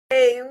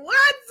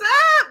What's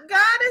up,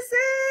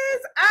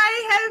 goddesses?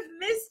 I have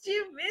missed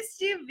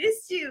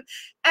you.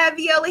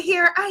 Aviola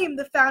here. I am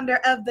the founder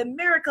of the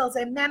Miracles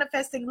and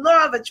Manifesting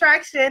Law of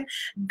Attraction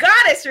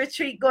Goddess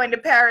Retreat going to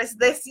Paris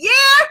this year.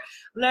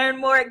 Learn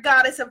more at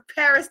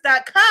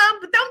goddessofparis.com,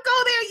 but don't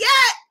go there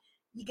yet.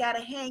 You got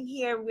to hang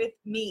here with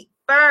me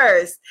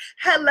first.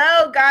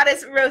 Hello,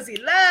 Goddess Rosie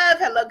Love.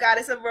 Hello,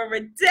 Goddess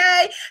Aurora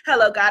Day.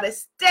 Hello,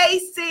 Goddess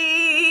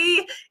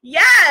Stacy.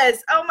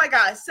 Yes. Oh my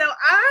gosh. So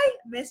I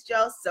missed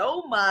y'all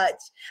so much.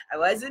 I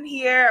wasn't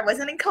here. I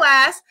wasn't in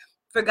class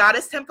for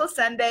Goddess Temple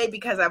Sunday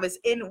because I was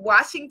in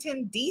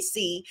Washington,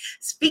 D.C.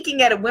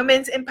 speaking at a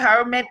women's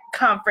empowerment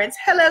conference.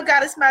 Hello,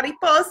 Goddess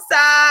Mariposa.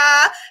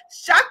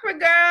 Chakra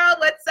girl.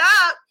 What's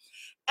up?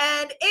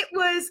 And it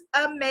was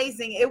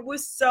amazing. It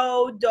was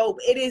so dope.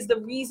 It is the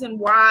reason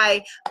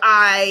why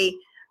I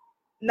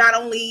not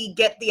only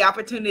get the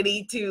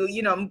opportunity to,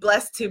 I'm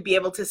blessed to be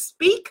able to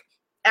speak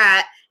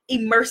at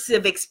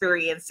immersive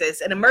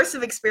experiences. An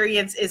immersive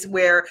experience is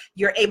where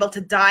you're able to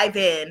dive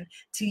in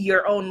to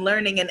your own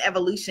learning and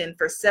evolution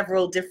for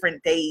several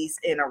different days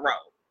in a row.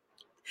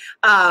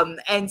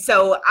 And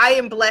so I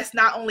am blessed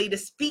not only to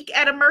speak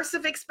at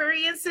immersive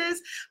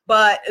experiences,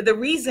 but the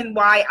reason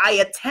why I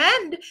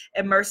attend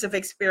immersive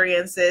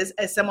experiences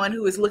as someone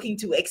who is looking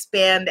to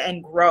expand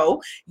and grow,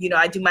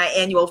 I do my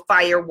annual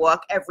fire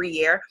walk every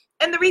year.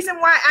 And the reason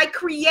why I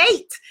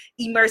create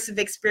immersive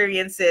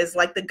experiences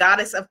like the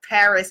Goddess of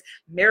Paris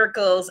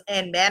Miracles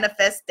and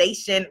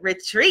Manifestation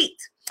Retreat.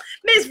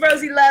 Miss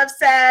Rosie Love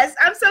says,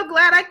 I'm so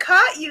glad I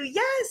caught you.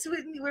 Yes,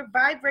 we're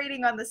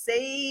vibrating on the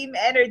same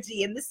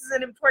energy. And this is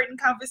an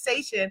important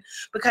conversation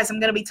because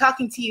I'm going to be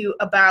talking to you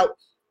about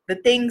the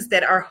things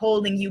that are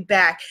holding you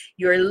back,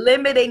 your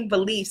limiting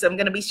beliefs. I'm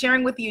going to be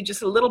sharing with you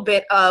just a little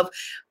bit of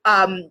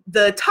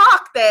the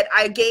talk that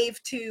I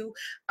gave to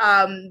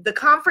the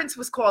conference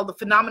was called the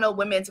Phenomenal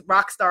Women's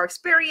Rockstar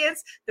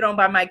Experience, thrown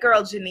by my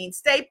girl, Janine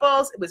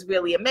Staples. It was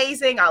really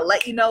amazing. I'll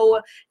let you know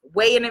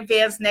way in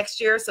advance next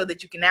year so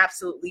that you can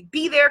absolutely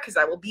be there because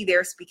I will be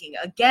there speaking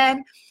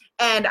again.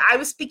 And I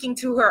was speaking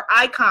to her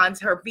icons,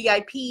 her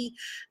VIP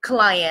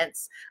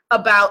clients,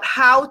 about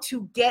how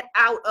to get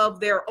out of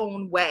their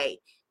own way.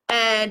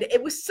 And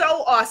it was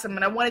so awesome.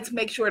 And I wanted to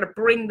make sure to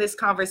bring this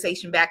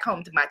conversation back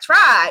home to my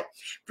tribe,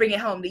 bring it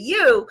home to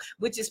you,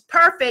 which is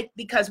perfect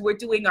because we're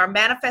doing our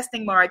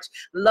Manifesting March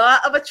Law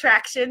of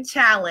Attraction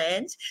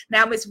Challenge.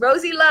 Now, Miss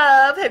Rosie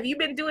Love, have you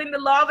been doing the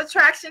Law of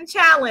Attraction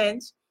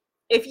Challenge?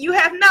 If you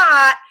have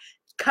not,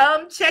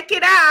 come check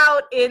it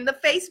out in the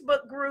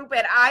Facebook group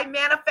at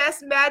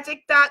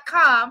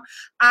imanifestmagic.com,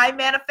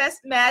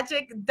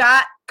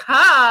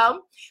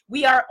 imanifestmagic.com.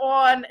 We are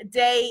on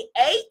day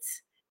 8.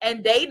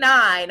 And day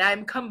 9,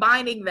 I'm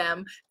combining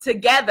them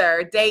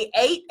together, day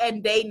 8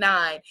 and day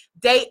 9.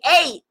 Day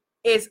 8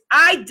 is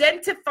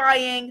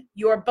identifying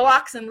your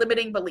blocks and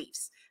limiting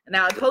beliefs.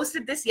 Now, I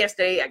posted this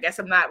yesterday. I guess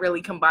I'm not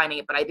really combining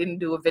it, but I didn't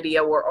do a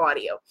video or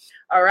audio.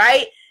 All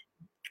right?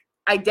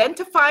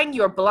 Identifying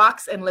your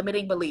blocks and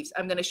limiting beliefs.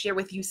 I'm going to share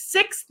with you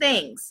 6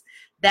 things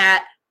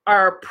that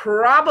are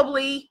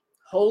probably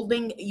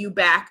holding you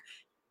back.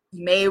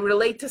 You may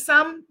relate to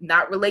some,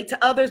 not relate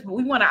to others, but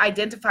we want to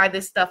identify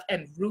this stuff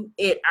and root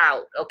it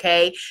out,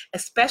 okay?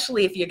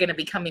 Especially if you're going to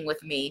be coming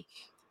with me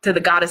to the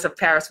Goddess of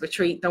Paris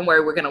retreat. Don't worry,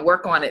 we're going to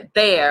work on it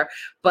there,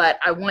 but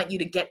I want you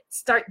to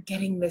start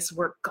getting this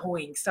work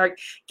going, start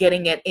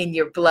getting it in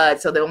your blood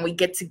so that when we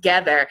get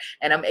together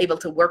and I'm able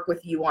to work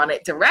with you on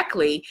it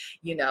directly,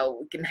 we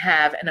can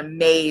have an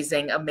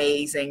amazing,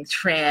 amazing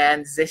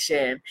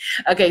transition.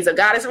 Okay, so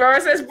Goddess Aurora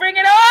says, bring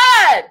it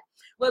on!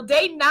 Well,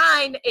 day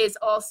 9 is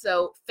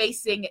also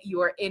facing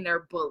your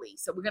inner bully.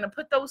 So we're going to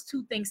put those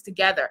 2 things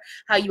together.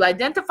 How you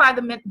identify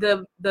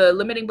the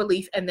limiting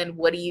belief, and then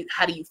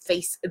how do you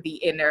face the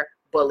inner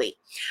bully?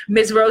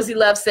 Ms. Rosie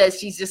Love says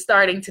she's just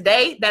starting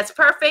today. That's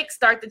perfect.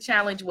 Start the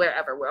challenge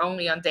wherever. We're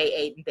only on day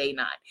 8 and day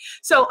 9.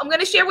 So I'm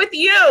going to share with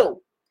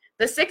you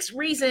the 6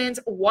 reasons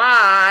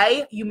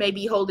why you may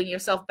be holding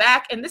yourself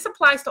back. And this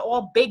applies to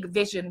all big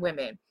vision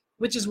women,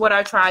 which is what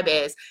our tribe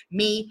is.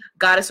 Me,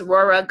 Goddess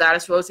Aurora,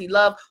 Goddess Rosie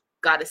Love,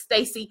 Goddess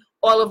Stacy,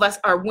 all of us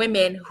are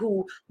women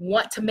who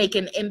want to make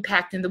an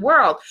impact in the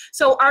world.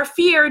 So our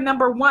fear,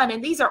 number 1,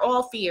 and these are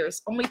all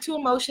fears, only 2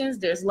 emotions,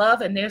 there's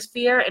love and there's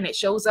fear, and it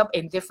shows up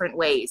in different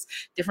ways,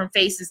 different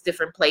faces,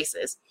 different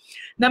places.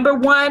 Number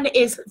 1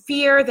 is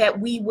fear that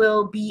we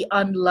will be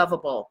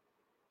unlovable.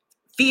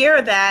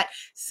 Fear that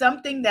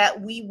something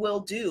that we will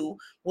do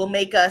will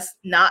make us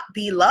not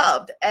be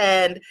loved.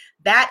 And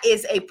that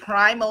is a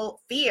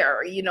primal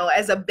fear.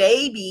 As a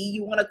baby,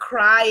 you want to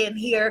cry and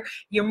hear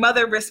your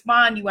mother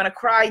respond. You want to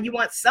cry. You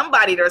want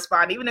somebody to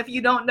respond, even if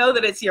you don't know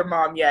that it's your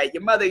mom yet,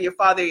 your mother, your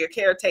father, your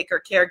caretaker,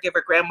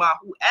 caregiver, grandma,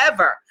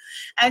 whoever.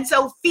 And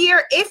so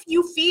if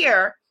you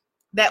fear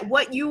that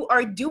what you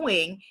are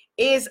doing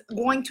is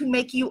going to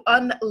make you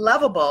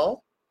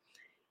unlovable,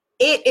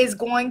 it is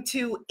going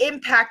to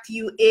impact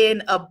you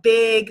in a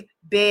big,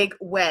 big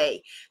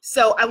way.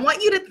 So I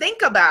want you to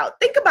think about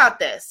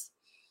this.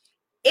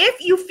 If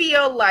you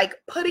feel like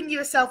putting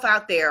yourself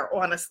out there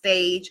on a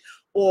stage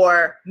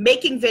or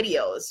making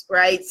videos,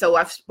 right? So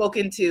I've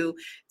spoken to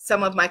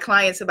some of my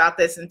clients about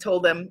this and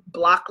told them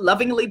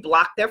lovingly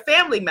block their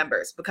family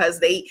members because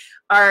they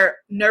are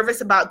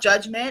nervous about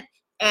judgment.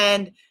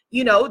 And,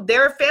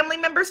 there are family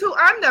members who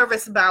I'm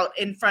nervous about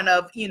in front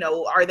of,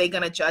 are they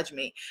going to judge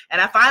me?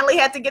 And I finally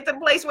had to get to the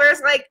place where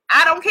it's like,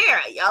 I don't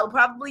care. Y'all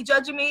probably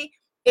judging me.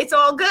 It's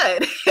all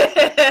good,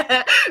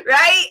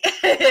 right?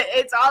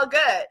 It's all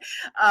good.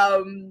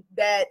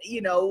 That,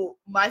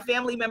 my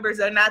family members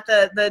are not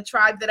the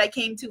tribe that I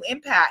came to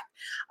impact.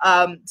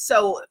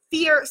 So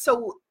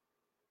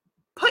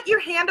put your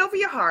hand over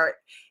your heart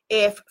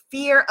if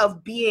fear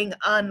of being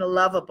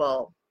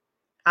unlovable,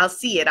 I'll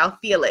see it, I'll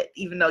feel it,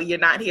 even though you're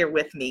not here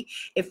with me.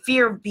 If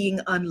fear of being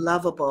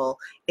unlovable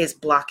is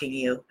blocking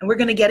you. And we're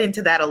going to get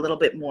into that a little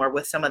bit more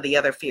with some of the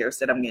other fears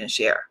that I'm going to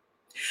share.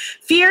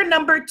 Fear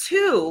number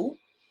 2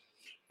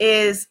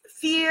 is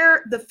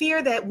the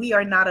fear that we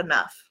are not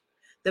enough.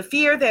 The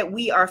fear that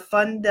we are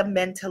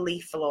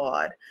fundamentally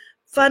flawed.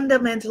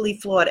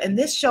 And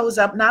this shows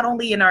up not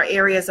only in our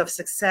areas of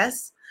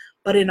success,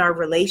 but in our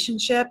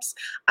relationships.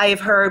 I have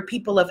heard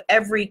people of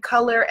every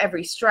color,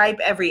 every stripe,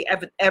 every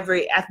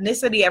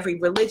ethnicity, every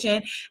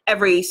religion,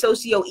 every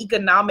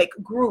socioeconomic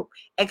group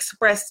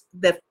express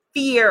the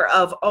fear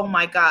of, oh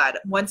my God,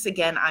 once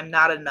again, I'm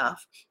not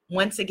enough.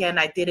 Once again,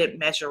 I didn't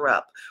measure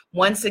up.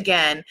 Once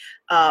again,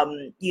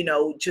 I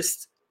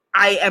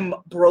am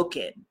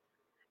broken.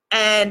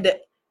 And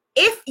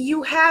if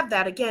you have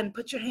that, again,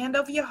 put your hand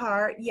over your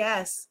heart.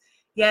 Yes.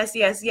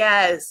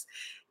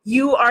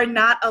 You are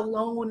not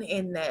alone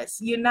in this.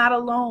 You're not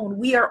alone.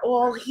 We are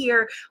all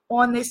here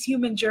on this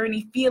human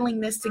journey feeling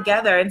this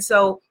together. And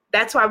so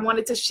that's why I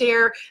wanted to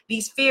share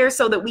these fears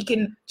so that we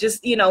can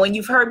just, and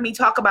you've heard me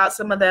talk about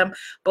some of them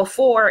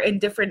before in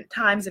different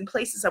times and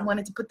places. I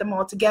wanted to put them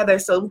all together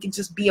so we can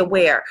just be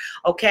aware,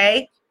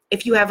 okay?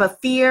 If you have a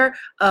fear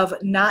of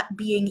not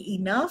being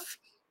enough,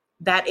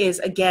 that is,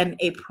 again,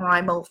 a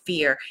primal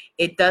fear.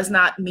 It does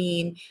not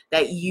mean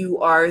that you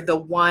are the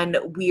one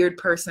weird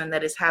person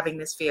that is having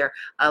this fear.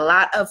 A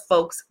lot of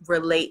folks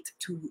relate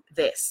to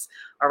this,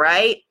 all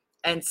right?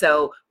 And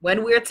so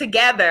when we're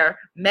together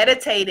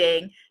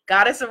meditating,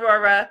 Goddess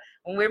Aurora,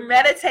 when we're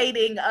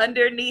meditating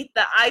underneath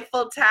the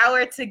Eiffel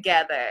Tower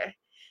together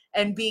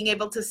and being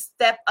able to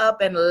step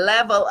up and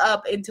level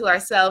up into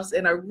ourselves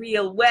in a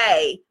real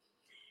way,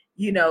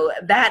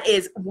 that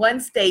is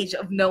one stage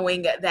of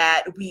knowing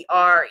that we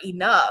are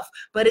enough,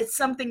 but it's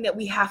something that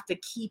we have to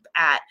keep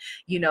at,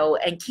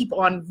 and keep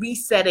on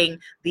resetting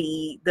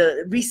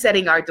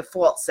resetting our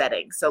default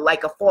settings. So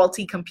like a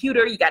faulty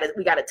computer, we got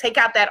to take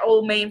out that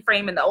old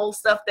mainframe and the old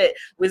stuff that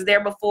was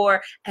there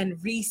before and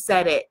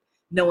reset it,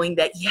 knowing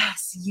that,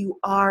 yes, you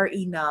are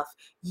enough.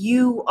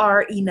 You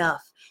are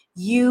enough.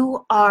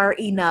 You are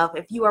enough.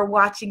 If you are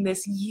watching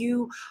this,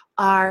 you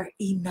are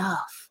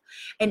enough.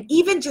 And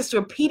even just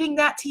repeating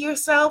that to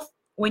yourself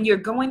when you're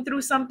going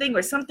through something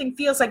or something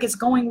feels like it's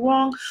going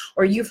wrong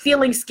or you're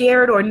feeling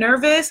scared or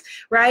nervous,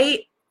 right?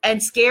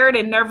 And scared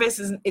and nervous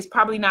is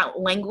probably not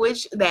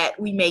language that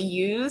we may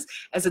use.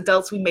 As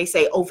adults, we may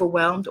say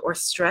overwhelmed or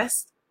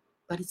stressed,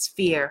 but it's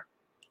fear,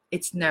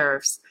 it's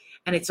nerves.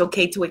 And it's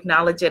okay to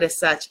acknowledge it as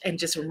such and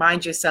just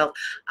remind yourself,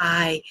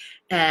 I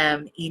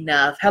am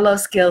enough. Hello,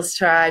 Skills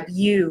Tribe.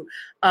 You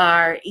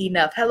are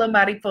enough. Hello,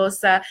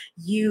 Mariposa.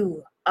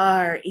 You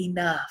are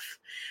enough.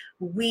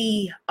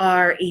 We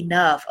are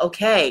enough.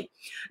 Okay.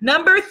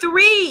 Number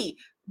 3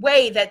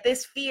 way that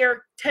this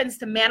fear tends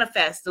to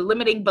manifest, the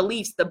limiting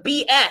beliefs, the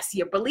BS,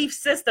 your belief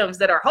systems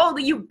that are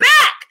holding you back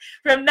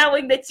from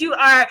knowing that you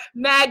are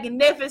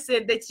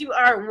magnificent, that you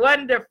are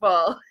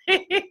wonderful.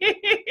 Goddess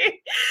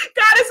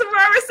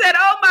Aurora said,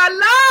 oh my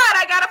Lord,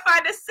 I got to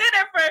find a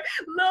center for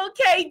Lil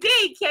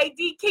KD.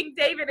 KD, King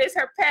David is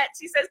her pet.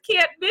 She says,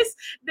 can't miss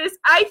this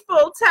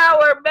Eiffel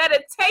Tower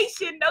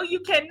meditation. No, you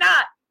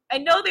cannot. I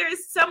know there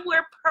is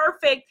somebody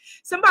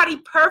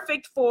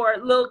perfect for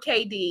Lil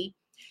KD.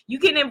 You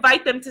can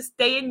invite them to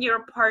stay in your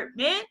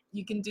apartment.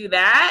 You can do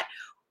that.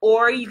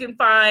 Or you can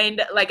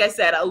find, like I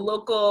said, a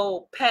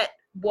local pet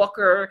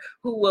walker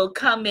who will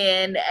come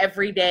in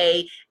every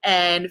day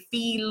and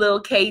feed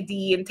Lil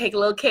KD and take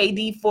Lil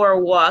KD for a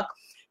walk.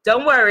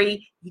 Don't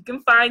worry. You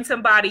can find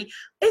somebody.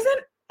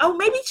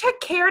 Maybe check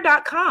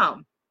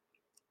care.com.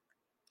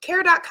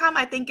 Care.com,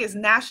 I think, is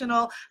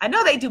national. I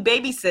know they do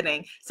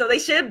babysitting, so they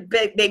should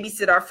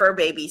babysit our fur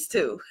babies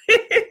too.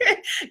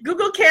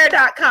 Google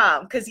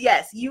care.com, because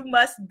yes, you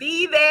must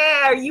be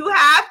there. You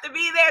have to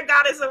be there,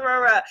 Goddess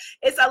Aurora.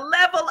 It's a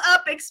level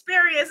up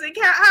experience. And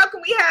how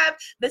can we have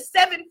the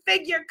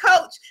 7-figure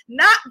coach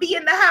not be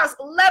in the house,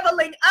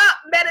 leveling up,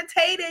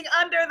 meditating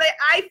under the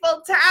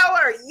Eiffel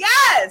Tower?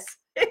 Yes.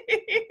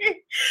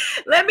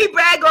 Let me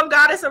brag on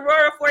Goddess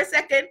Aurora for a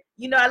second.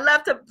 You know, I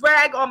love to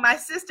brag on my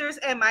sisters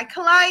and my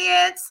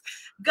clients.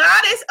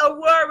 Goddess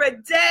Aurora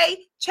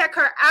Day. Check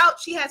her out.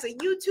 She has a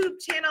YouTube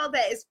channel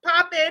that is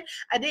popping.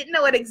 I didn't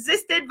know it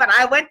existed, but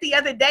I went the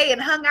other day and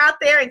hung out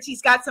there, and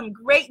she's got some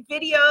great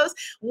videos.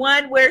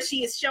 One where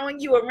she is showing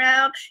you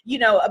around, you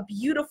know, a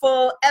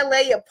beautiful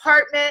LA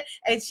apartment,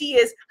 and she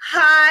is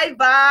high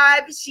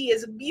vibe. She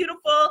is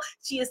beautiful.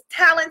 She is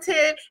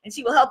talented, and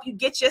she will help you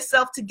get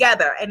yourself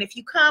together. And if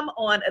you come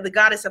on the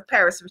Goddess of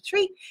Paris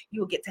retreat, you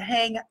will get to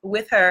hang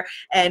with her,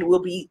 and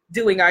we'll be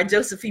doing our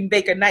Josephine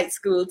Baker Night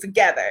School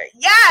together.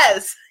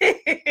 Yes.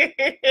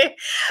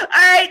 All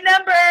right,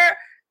 number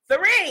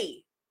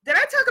 3. Did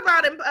I talk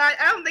about him?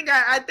 I don't think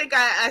I think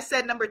I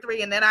said number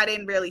 3, and then I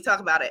didn't really talk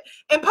about it.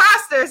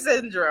 Imposter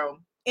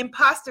syndrome.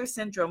 Imposter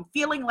syndrome.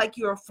 Feeling like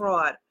you're a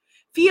fraud.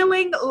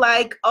 Feeling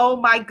like, oh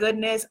my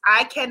goodness,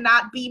 I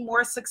cannot be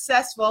more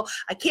successful.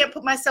 I can't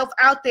put myself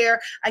out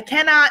there. I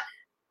cannot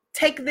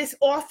take this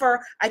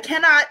offer. I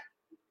cannot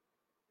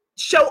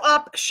show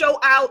up, show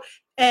out,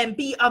 and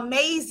be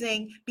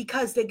amazing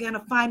because they're going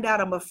to find out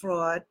I'm a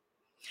fraud.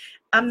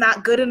 I'm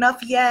not good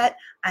enough yet.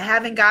 I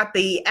haven't got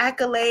the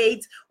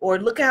accolades, or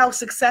look at how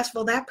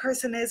successful that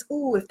person is.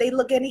 Ooh, if they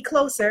look any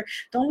closer,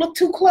 don't look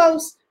too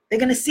close. They're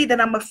going to see that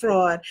I'm a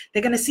fraud.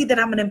 They're going to see that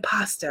I'm an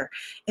imposter.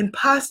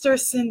 Imposter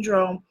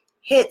syndrome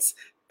hits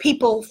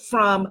people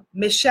from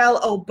Michelle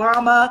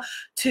Obama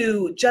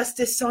to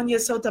Justice Sonia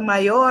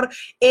Sotomayor.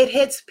 It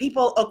hits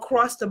people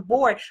across the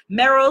board.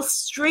 Meryl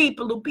Streep,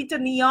 Lupita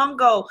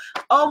Nyong'o.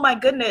 Oh my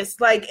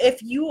goodness. Like,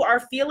 if you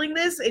are feeling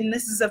this, and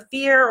this is a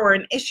fear or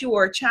an issue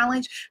or a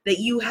challenge that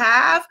you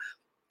have,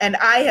 and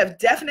I have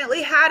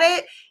definitely had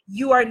it,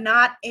 you are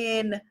not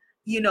in,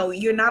 you know,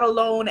 you're not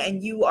alone,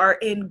 and you are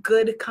in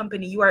good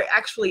company. You are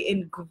actually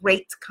in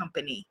great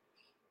company.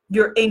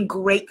 You're in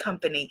great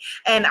company.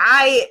 And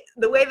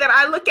the way that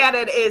I look at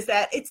it is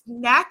that it's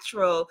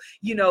natural,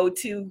 you know,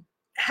 to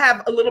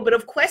have a little bit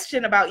of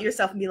question about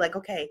yourself and be like,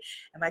 okay,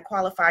 am I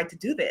qualified to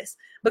do this?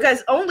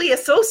 Because only a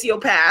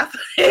sociopath,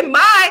 in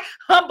my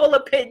humble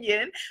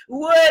opinion,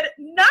 would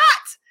not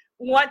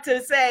want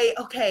to say,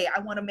 okay, I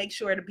want to make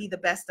sure to be the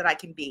best that I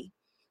can be.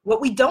 What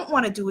we don't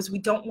want to do is we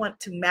don't want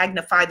to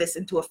magnify this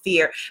into a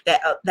fear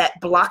that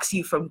blocks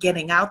you from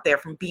getting out there,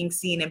 from being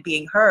seen and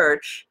being heard,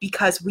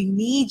 because we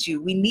need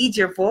you. We need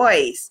your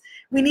voice.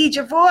 We need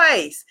your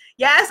voice.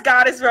 Yes,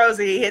 Goddess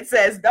Rosie, it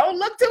says, don't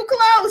look too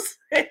close.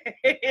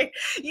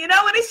 You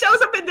know, when it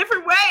shows up in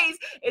different ways,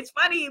 it's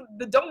funny,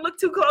 the don't look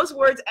too close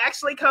words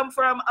actually come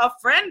from a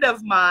friend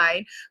of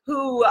mine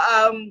who,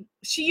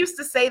 she used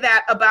to say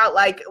that about,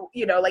 like,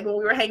 you know, like when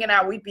we were hanging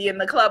out, we'd be in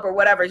the club or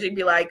whatever. She'd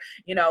be like,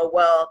 you know,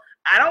 well,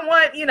 I don't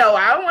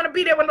want to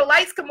be there when the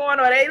lights come on,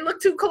 or they look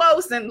too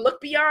close and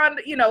look beyond,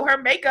 you know, her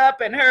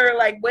makeup and her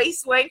like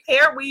waist length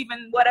hair weave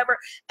and whatever.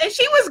 And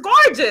she was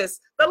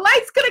gorgeous. The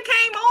lights could have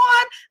came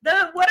on,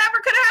 the whatever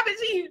could happen.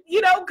 She,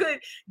 you know, could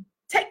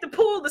take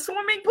the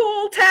swimming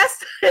pool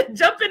test,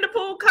 jump in the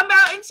pool, come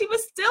out, and she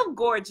was still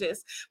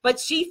gorgeous. But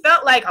she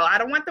felt like, oh, I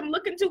don't want them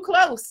looking too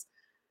close.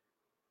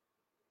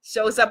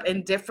 Shows up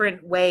in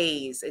different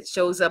ways. It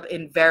shows up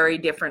in very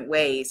different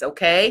ways,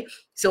 okay?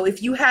 So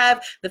if you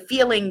have the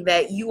feeling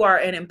that you are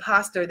an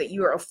imposter, that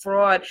you are a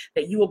fraud,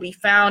 that you will be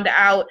found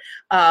out,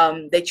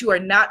 that you are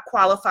not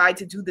qualified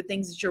to do the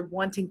things that you're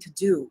wanting to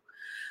do,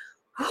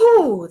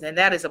 then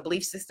that is a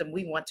belief system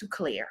we want to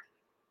clear.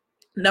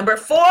 Number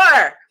 4,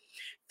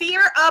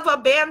 fear of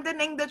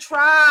abandoning the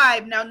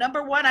tribe. Now,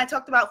 number 1, I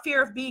talked about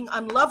fear of being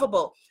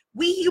unlovable.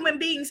 We human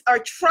beings are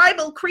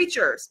tribal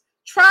creatures,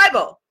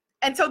 tribal.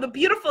 And so the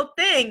beautiful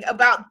thing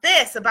about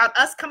this, about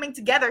us coming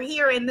together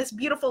here in this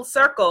beautiful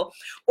circle,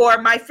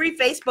 or my free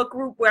Facebook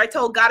group where I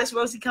told Goddess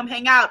Rosie, come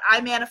hang out,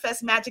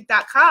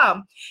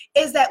 imanifestmagic.com,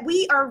 is that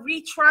we are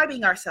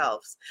retribing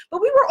ourselves. But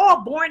we were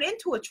all born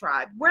into a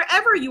tribe.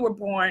 Wherever you were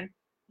born,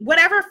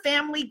 whatever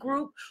family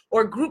group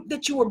or group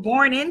that you were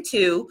born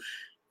into,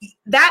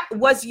 that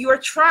was your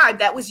tribe.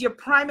 That was your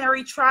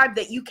primary tribe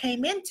that you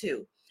came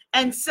into.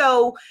 And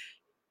so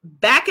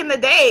back in the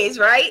days,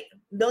 right,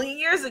 a million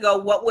years ago,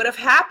 what would have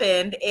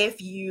happened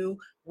if you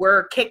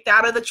were kicked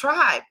out of the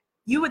tribe?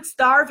 You would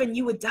starve and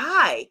you would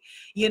die,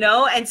 you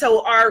know? And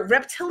so our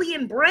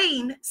reptilian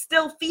brain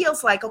still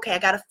feels like, okay, I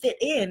got to fit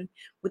in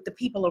with the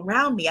people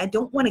around me. I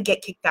don't want to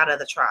get kicked out of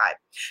the tribe.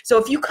 So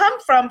if you come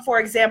from, for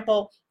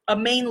example, a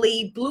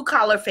mainly blue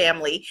collar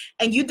family,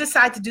 and you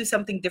decide to do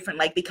something different,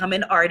 like become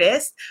an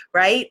artist,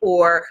 right?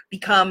 Or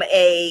become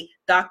a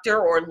doctor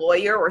or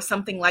lawyer or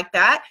something like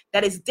that,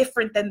 that is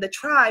different than the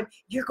tribe,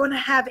 you're going to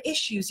have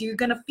issues. You're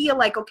going to feel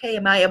like, okay,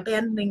 am I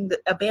abandoning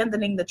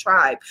the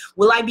tribe?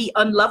 Will I be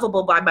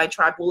unlovable by my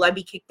tribe? Will I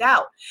be kicked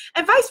out?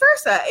 And vice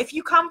versa. If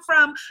you come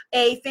from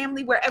a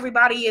family where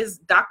everybody is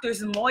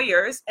doctors and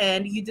lawyers,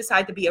 and you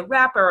decide to be a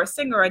rapper, a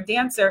singer, a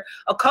dancer,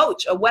 a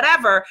coach, or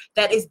whatever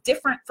that is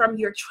different from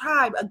your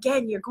tribe,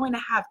 again, you're going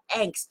to have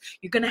angst.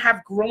 You're going to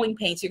have growing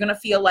pains. You're going to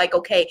feel like,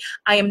 okay,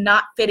 I am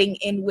not fitting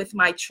in with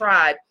my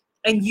tribe.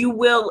 and you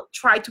will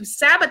try to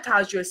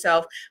sabotage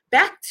yourself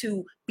back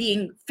to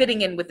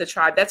fitting in with the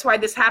tribe. That's why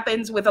this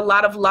happens with a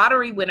lot of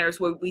lottery winners,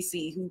 where we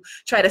see who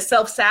try to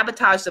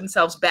self-sabotage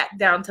themselves back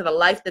down to the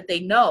life that they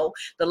know,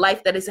 the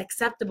life that is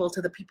acceptable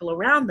to the people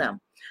around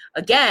them.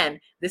 Again,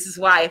 this is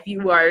why if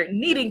you are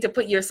needing to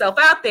put yourself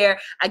out there,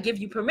 I give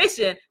you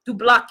permission to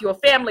block your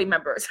family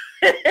members,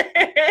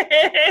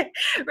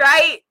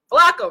 right?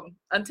 Block them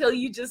until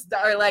you just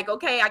are like,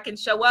 okay, I can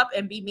show up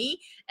and be me,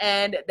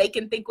 and they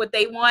can think what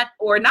they want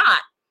or not.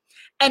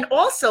 And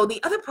also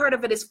the other part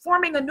of it is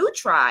forming a new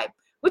tribe,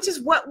 which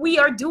is what we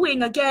are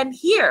doing again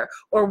here,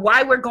 or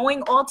why we're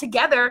going all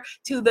together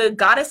to the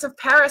Goddess of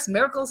Paris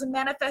Miracles and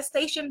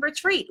Manifestation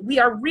Retreat. We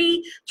are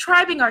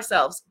re-tribing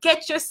ourselves.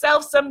 Get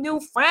yourself some new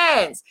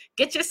friends.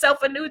 Get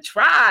yourself a new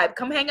tribe.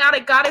 Come hang out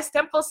at Goddess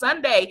Temple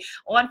Sunday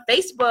on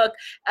Facebook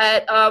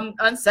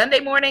on Sunday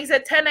mornings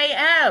at 10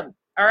 a.m.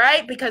 All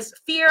right, because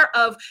fear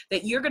of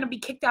that you're going to be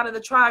kicked out of the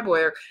tribe,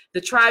 or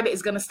the tribe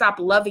is going to stop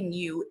loving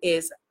you,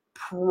 is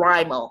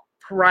primal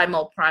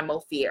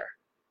fear.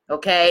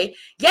 Okay.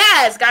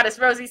 Yes, Goddess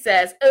Rosie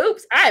says,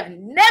 oops, I've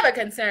never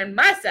concerned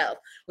myself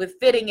with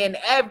fitting in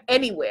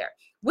anywhere,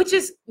 which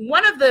is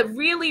one of the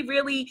really,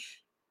 really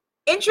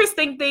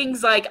interesting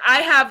things. Like,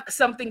 I have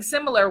something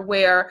similar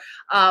where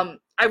I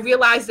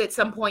realized at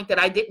some point that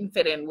I didn't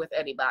fit in with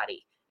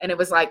anybody. And it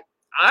was like,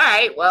 all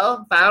right,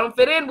 well, if I don't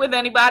fit in with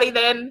anybody,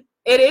 then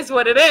it is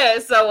what it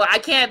is. So I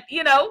can't,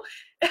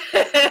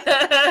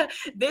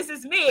 this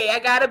is me. I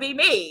gotta be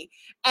me.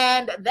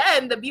 And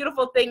then the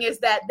beautiful thing is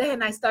that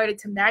then I started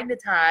to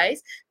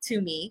magnetize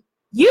to me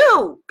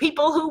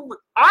people who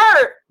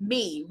are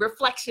me,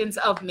 reflections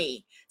of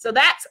me. So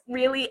that's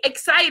really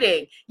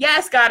exciting.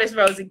 Yes, Goddess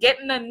Rosie,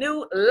 getting a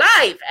new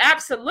life.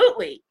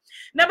 Absolutely.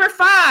 Number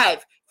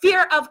 5,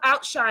 fear of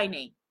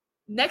outshining.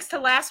 Next to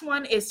last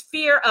one is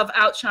fear of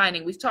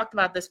outshining. We've talked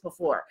about this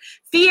before.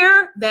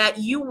 Fear that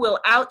you will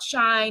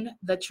outshine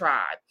the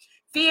tribe.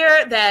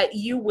 Fear that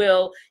you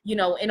will,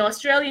 in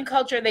Australian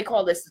culture, they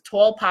call this the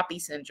tall poppy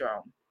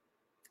syndrome.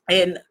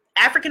 In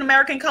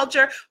African-American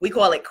culture, we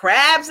call it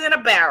crabs in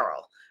a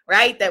barrel,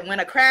 right? That when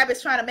a crab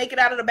is trying to make it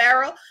out of the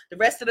barrel, the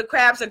rest of the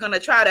crabs are going to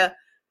try to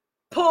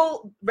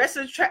pull,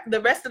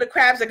 the rest of the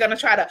crabs are going to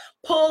try to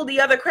pull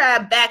the other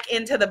crab back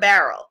into the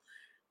barrel.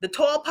 The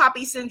tall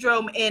poppy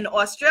syndrome in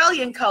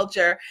Australian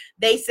culture,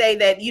 they say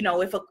that,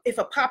 if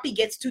a poppy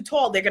gets too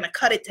tall, they're going to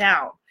cut it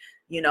down.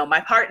 My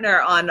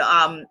partner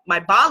on my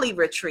Bali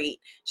retreat,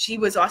 she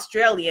was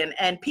Australian,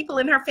 and people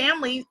in her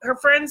family, her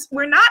friends,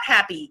 were not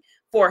happy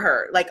for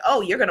her. Like, oh,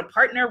 you're going to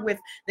partner with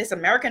this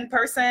American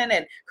person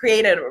and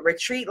create a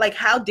retreat? Like,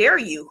 how dare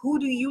you? Who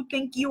do you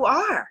think you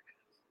are?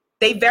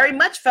 They very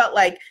much felt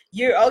like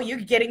you're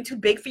getting too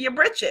big for your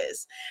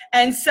britches.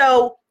 And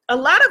so a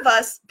lot of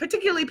us,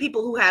 particularly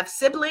people who have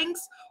siblings,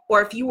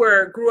 or if you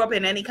grew up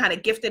in any kind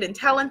of gifted and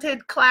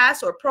talented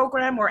class or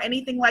program or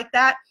anything like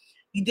that,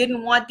 you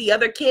didn't want the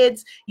other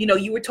kids,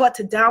 you were taught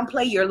to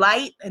downplay your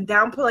light and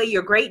downplay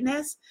your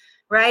greatness,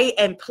 right?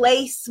 And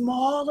play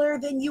smaller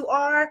than you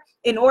are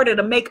in order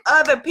to make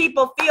other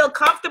people feel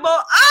comfortable.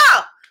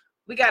 Oh,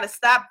 we got to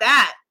stop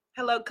that.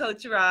 Hello,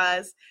 Coach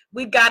Roz.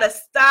 We got to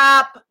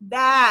stop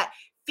that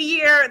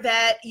fear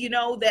that,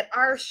 that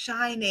our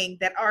shining,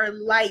 that our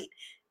light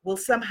will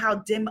somehow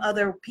dim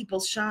other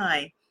people's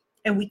shine.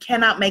 And we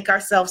cannot make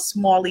ourselves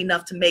small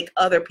enough to make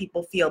other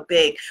people feel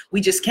big.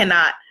 We just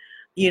cannot.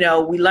 We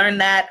learn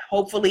that,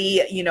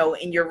 hopefully,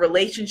 in your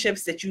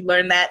relationships, that you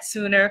learn that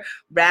sooner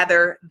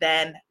rather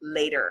than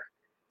later.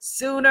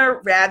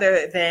 Sooner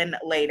rather than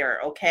later,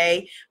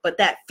 okay? But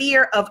that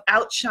fear of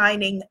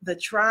outshining the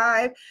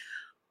tribe,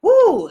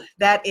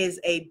 that is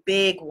a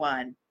big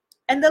one.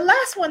 And the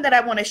last one that I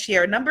want to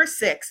share, number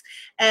 6,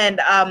 and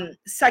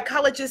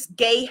psychologist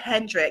Gay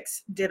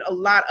Hendricks did a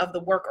lot of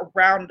the work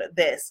around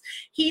this.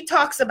 He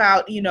talks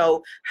about,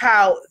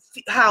 how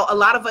a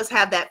lot of us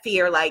have that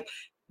fear, like,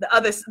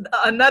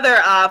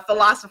 another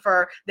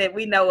philosopher that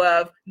we know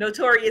of,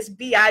 Notorious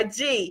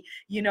B.I.G.,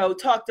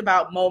 talked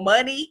about more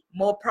money,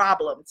 more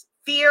problems.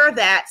 Fear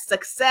that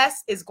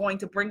success is going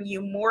to bring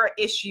you more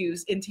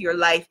issues into your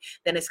life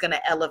than it's going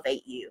to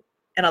elevate you.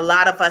 And a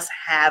lot of us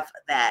have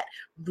that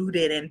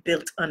rooted and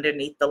built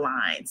underneath the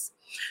lines.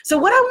 So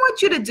what I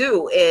want you to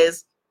do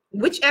is,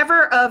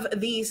 whichever of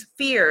these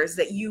fears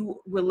that you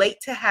relate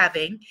to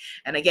having,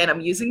 and again, I'm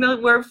using the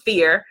word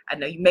fear. I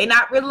know you may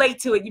not relate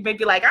to it. You may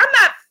be like, I'm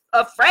not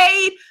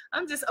afraid,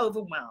 I'm just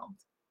overwhelmed,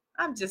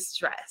 I'm just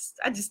stressed,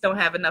 I just don't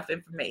have enough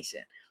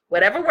information.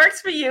 Whatever works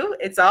for you,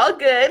 it's all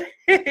good.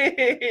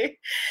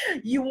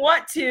 You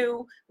want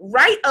to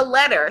write a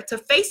letter to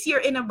face your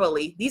inner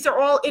bully. These are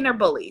all inner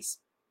bullies,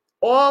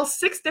 all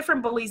 6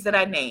 different bullies that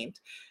I named.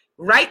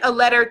 Write a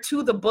letter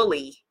to the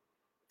bully,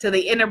 to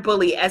the inner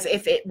bully, as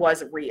if it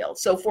was real.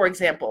 So for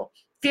example,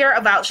 fear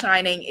of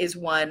outshining is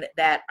one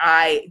that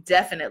I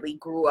definitely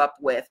grew up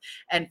with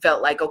and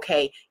felt like,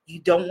 okay, you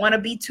don't want to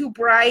be too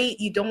bright.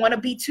 You don't want to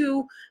be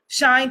too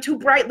shine too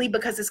brightly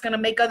because it's going to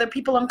make other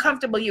people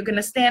uncomfortable. You're going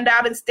to stand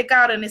out and stick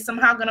out, and it's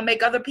somehow going to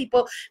make other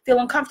people feel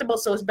uncomfortable.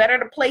 So it's better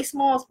to play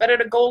small. It's better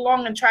to go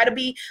along and try to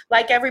be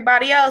like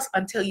everybody else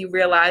until you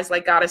realize,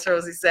 like Goddess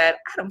Rosie said,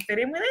 I don't fit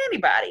in with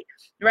anybody,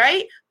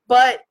 right?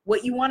 But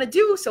what you want to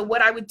do, so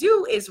what I would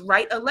do is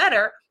write a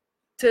letter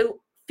to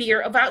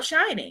fear of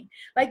outshining.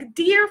 Like,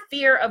 dear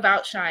fear of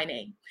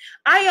outshining,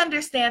 I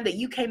understand that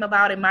you came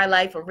about in my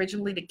life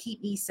originally to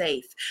keep me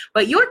safe,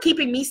 but your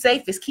keeping me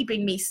safe is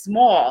keeping me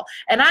small.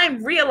 And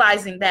I'm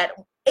realizing that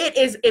it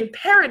is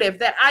imperative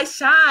that I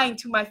shine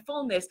to my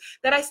fullness,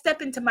 that I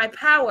step into my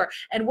power.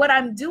 And what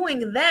I'm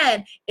doing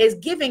then is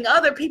giving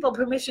other people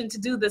permission to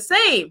do the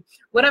same.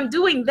 What I'm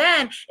doing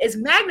then is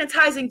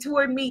magnetizing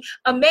toward me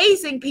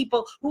amazing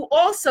people who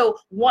also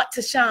want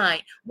to shine.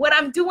 What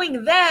I'm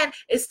doing then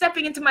is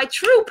stepping into my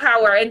true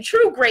power and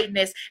true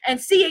greatness and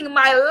seeing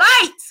my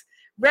light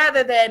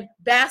rather than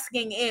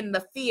basking in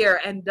the fear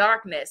and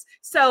darkness.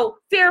 So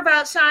fear of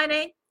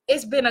outshining,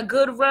 it's been a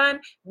good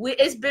run.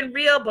 It's been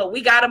real, but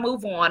we got to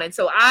move on. And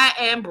so I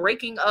am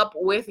breaking up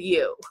with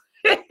you.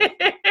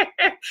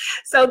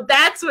 So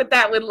that's what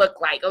that would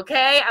look like,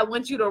 okay? I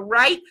want you to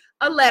write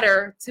a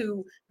letter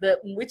to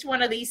which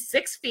one of these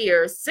 6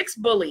 fears, 6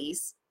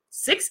 bullies,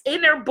 6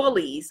 inner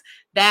bullies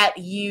that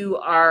you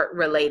are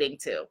relating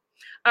to.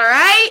 All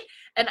right?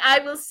 And I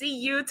will see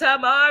you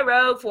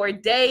tomorrow for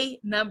day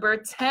number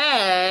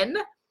 10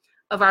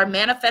 of our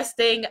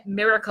Manifesting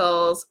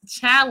Miracles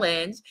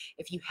Challenge.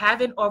 If you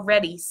haven't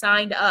already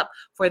signed up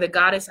for the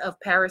Goddess of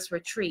Paris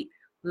retreat,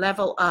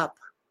 level up,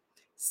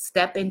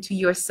 step into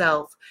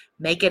yourself,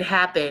 make it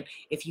happen.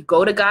 If you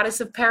go to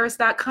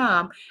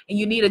goddessofparis.com and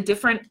you need a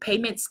different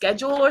payment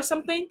schedule or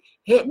something,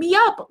 hit me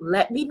up.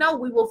 Let me know.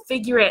 We will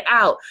figure it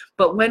out.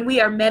 But when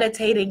we are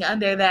meditating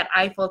under that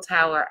Eiffel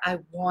Tower, I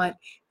want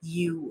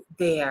you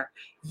there.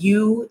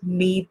 You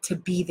need to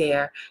be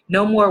there.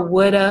 No more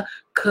woulda,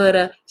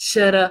 coulda,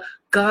 shoulda,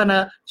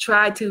 gonna,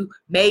 try to,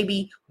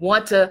 maybe,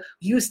 want to,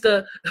 used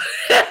to.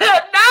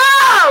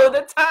 No,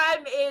 the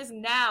time is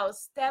now.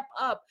 Step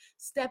up,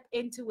 step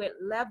into it,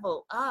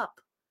 level up,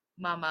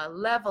 mama,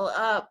 level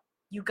up.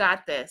 You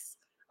got this.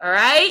 All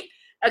right?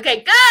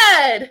 Okay,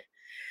 good.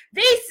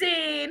 Be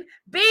seen,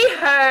 be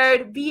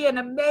heard, be an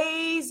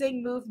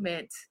amazing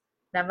movement.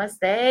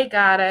 Namaste,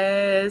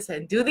 goddess,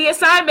 and do the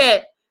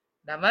assignment.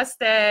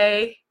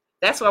 Namaste.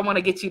 That's why I want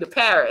to get you to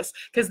Paris,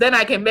 because then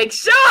I can make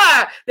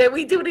sure that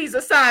we do these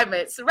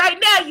assignments. Right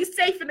now, you're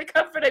safe in the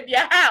comfort of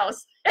your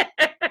house.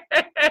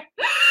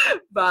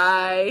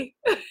 Bye.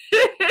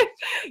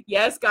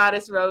 Yes,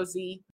 Goddess Rosie.